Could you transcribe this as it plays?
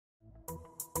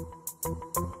The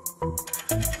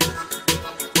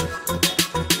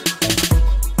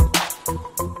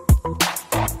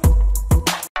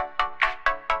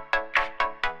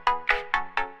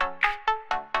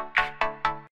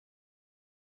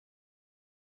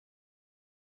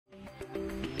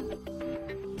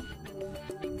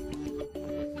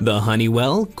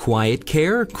Honeywell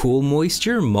QuietCare Cool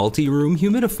Moisture Multi-Room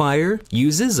Humidifier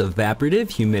uses evaporative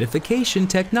humidification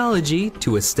technology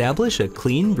to establish a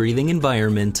clean breathing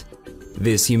environment.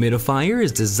 This humidifier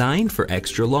is designed for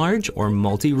extra-large or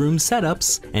multi-room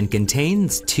setups and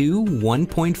contains two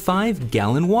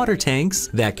 1.5-gallon water tanks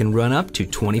that can run up to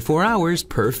 24 hours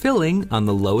per filling on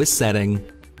the lowest setting.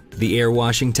 The air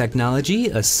washing technology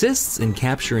assists in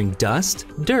capturing dust,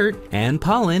 dirt, and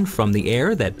pollen from the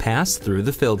air that pass through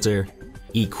the filter.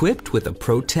 Equipped with a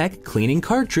ProTech cleaning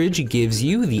cartridge gives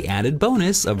you the added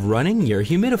bonus of running your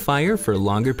humidifier for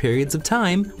longer periods of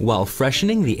time while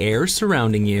freshening the air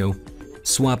surrounding you.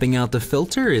 Swapping out the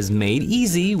filter is made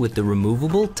easy with the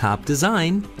removable top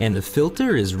design, and the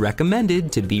filter is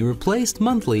recommended to be replaced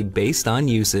monthly based on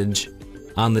usage.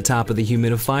 On the top of the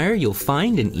humidifier, you'll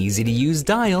find an easy-to-use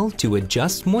dial to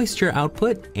adjust moisture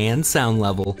output and sound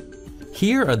level.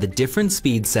 Here are the different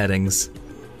speed settings.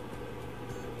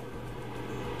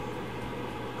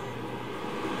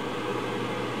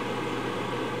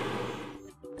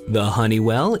 The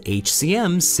Honeywell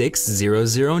HCM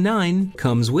 6009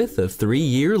 comes with a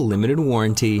 3-year limited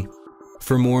warranty.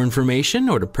 For more information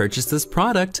or to purchase this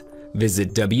product,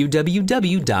 visit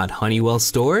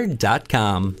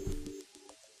www.honeywellstore.com.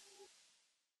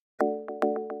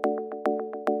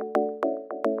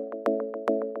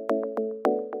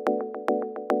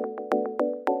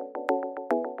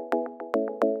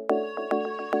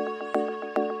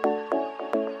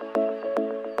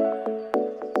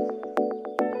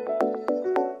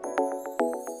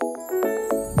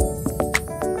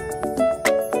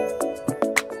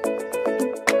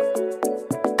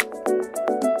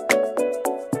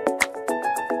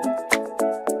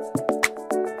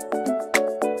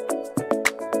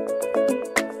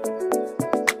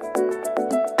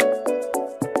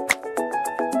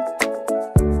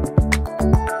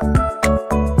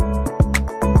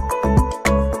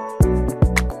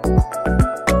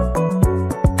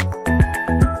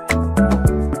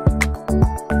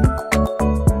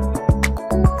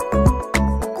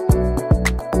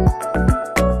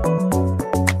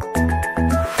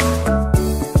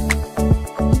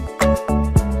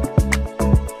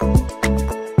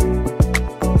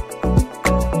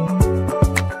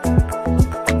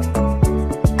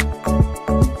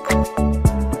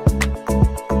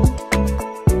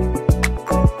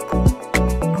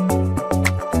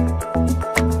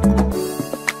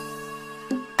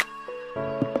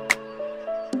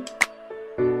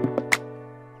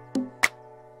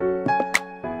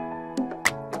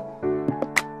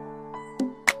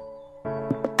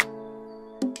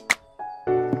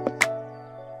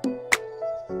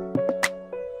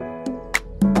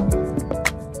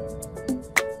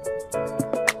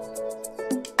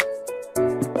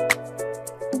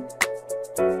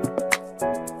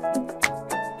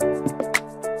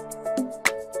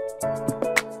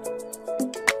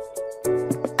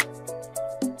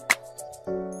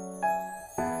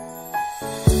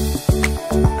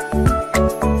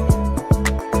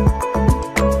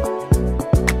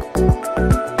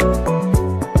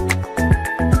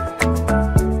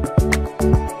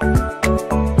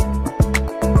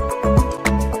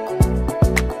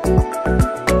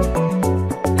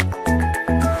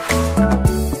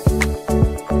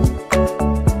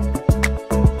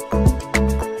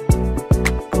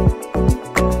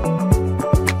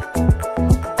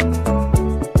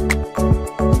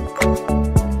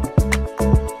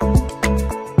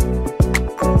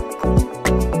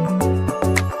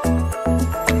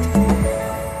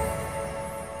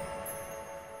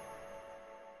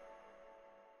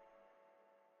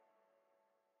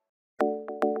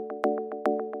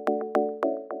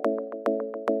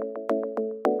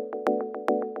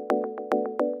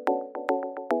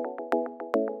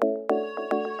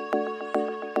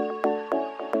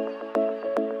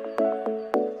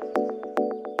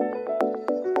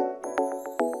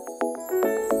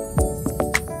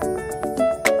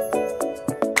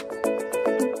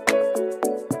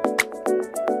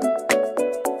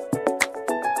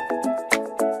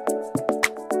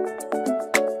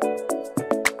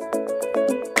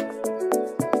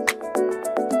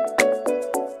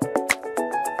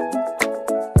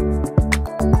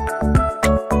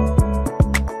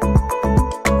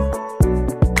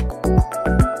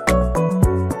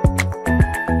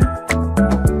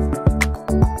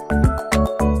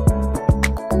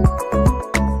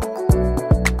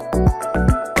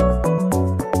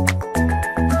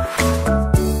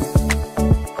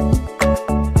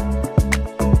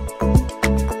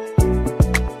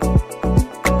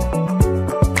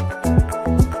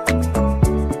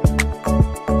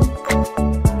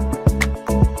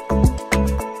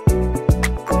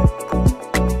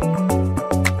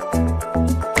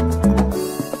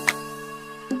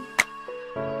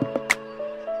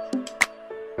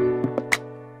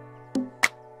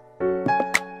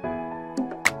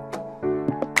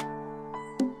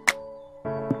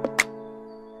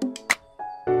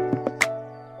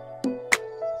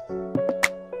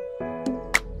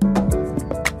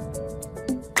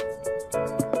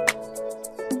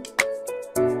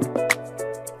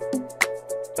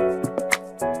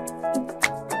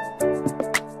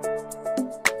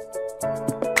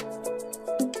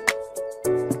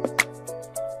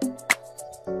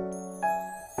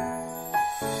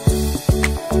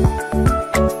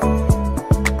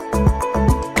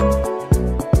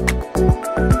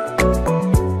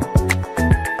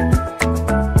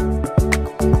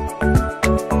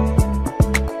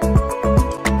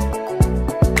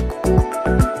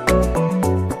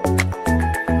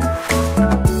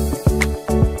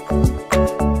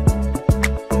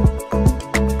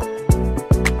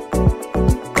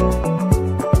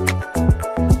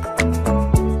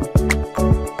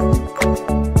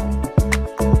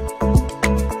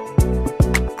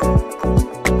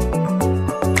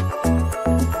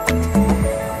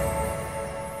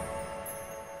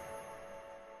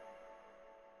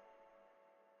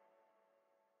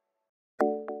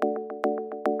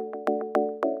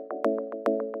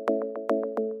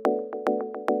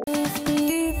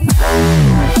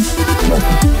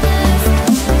 Bye.